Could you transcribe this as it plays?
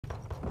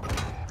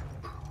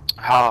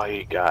Oh,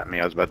 he got me.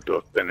 I was about to do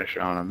a finish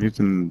on him. He's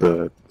in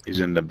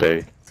the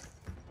bay.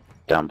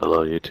 Down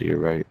below you to your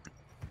right.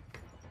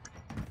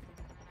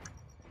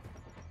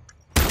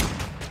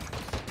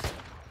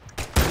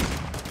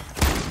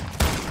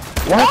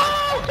 What?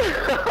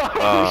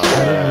 I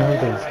didn't know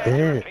they was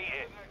dead.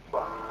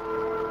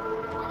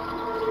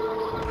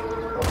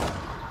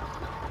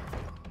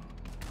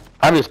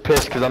 I'm just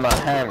pissed because I'm not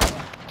hammered.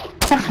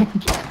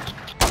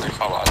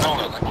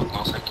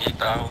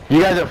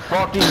 You guys are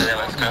fucking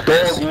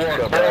dog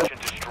water, bro.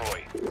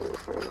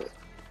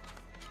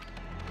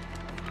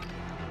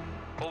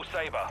 All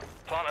Saber,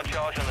 plant a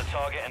charge on the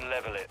target and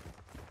level it.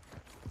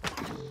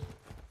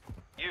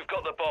 You've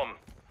got the bomb.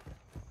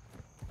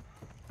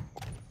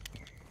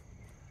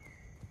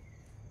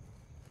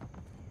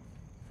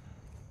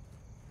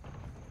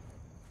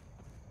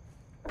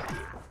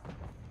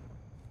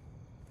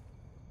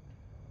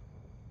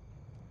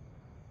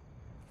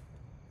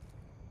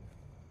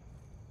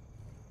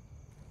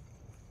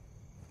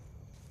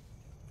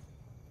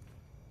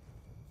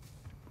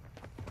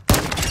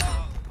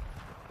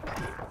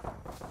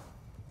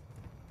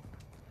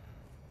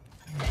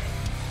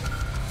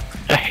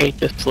 I hate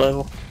this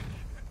level.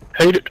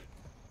 Hate it.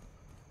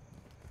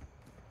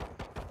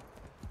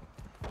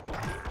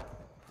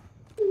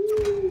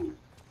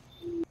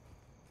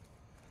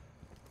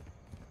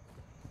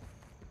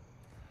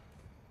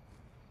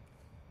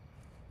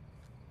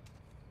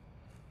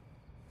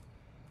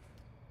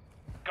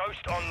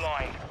 Ghost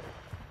online.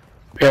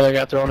 Yeah, they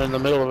got thrown in the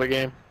middle of a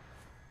game.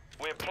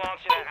 We're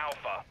planting at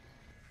Alpha.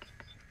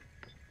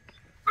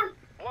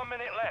 1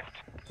 minute left.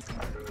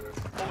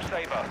 All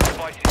Saber,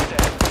 device is dead.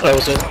 That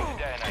was it. Going to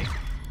detonate.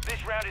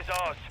 This round is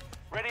ours.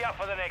 Ready up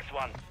for the next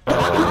one.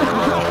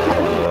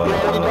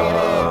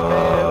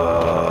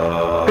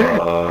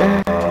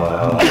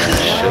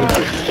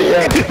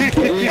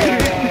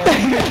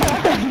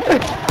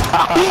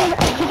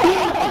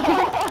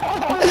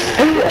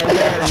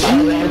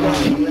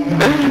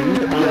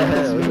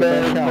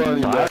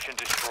 Search and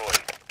destroy.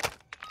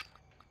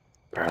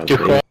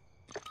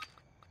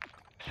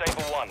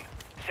 Saber 1,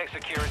 set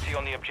security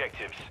on the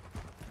objectives.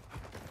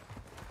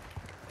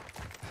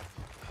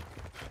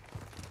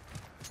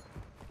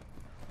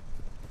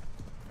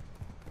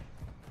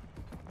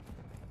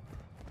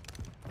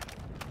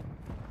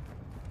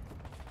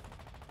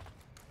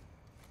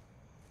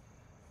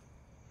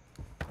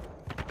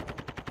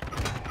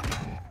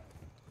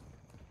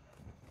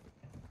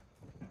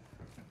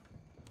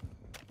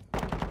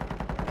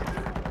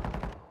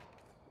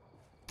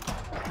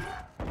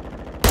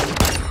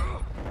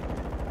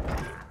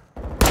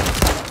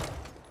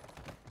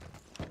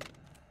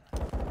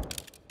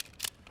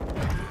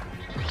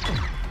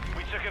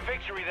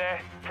 Victory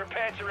there.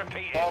 Prepare to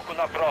repeat it. Foco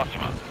na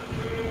próxima.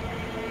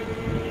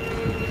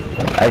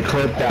 I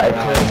clipped that.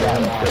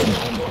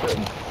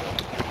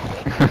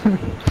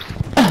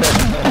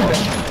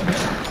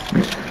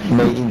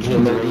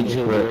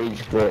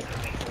 Rage quit.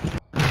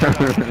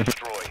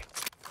 Destroy.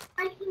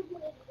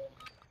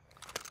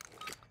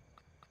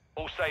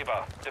 All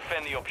Saber,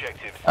 defend the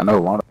objectives. I know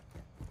one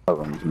of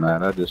them's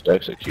mad. I just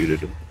executed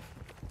him.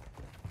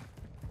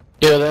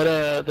 Yeah,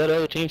 that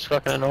other team's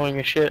fucking annoying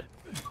as shit.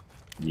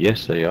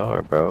 Yes, they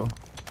are, bro.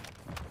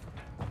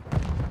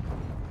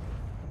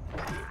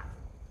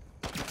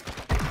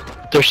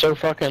 They're so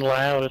fucking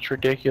loud, it's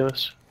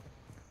ridiculous.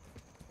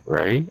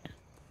 Right?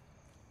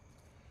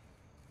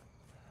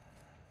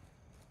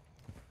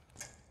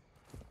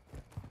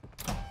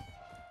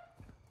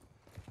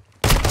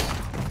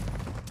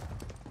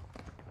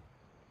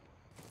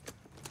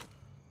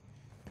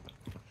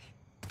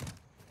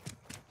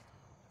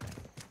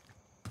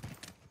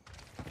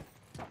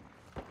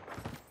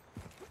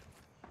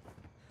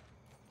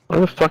 Where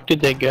the fuck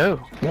did they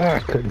go? Yeah, I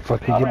couldn't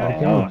fucking get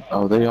back on.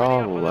 Oh, they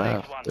all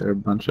left. They're a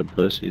bunch of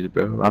pussies,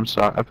 bro. I'm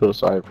sorry. I feel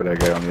sorry for that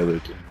guy on the other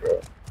team, bro.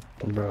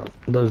 Bro,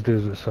 those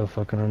dudes are so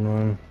fucking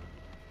annoying.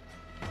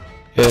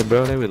 Yeah,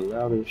 bro, they were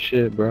loud as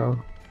shit,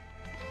 bro.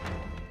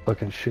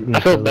 Fucking shooting. I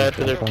feel bad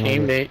for their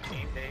teammate.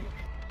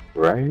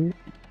 Right?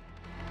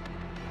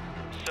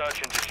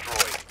 Search and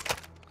destroy.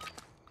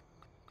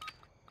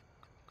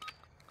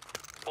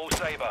 All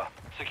Saber,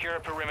 secure a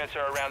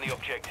perimeter around the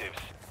objectives.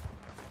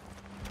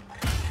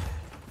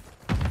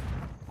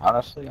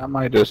 Honestly, I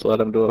might just let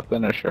him do a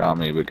finisher on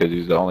me because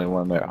he's the only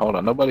one there. Hold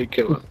on, nobody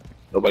kill him.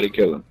 Nobody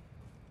kill him.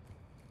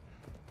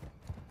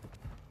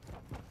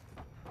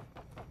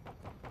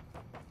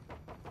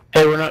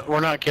 Hey, we're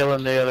not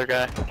killing the other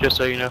guy, just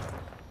so you know.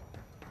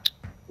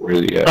 Where's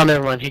he at? Oh,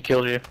 never mind, he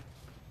killed you.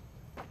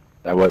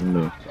 That wasn't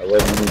me. That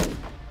wasn't me.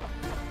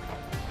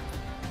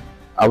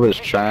 I was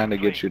trying to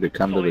get you to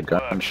come to the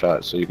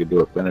gunshot so you could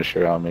do a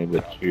finisher on me,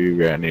 but you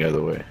ran the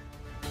other way.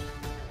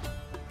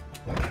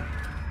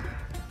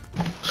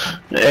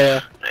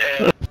 Yeah.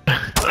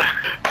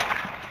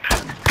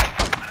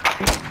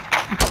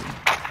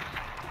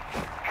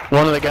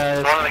 One of the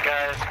guys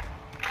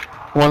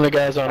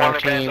on our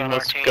team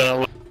was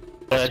gonna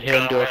let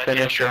him do a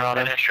finisher on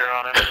him.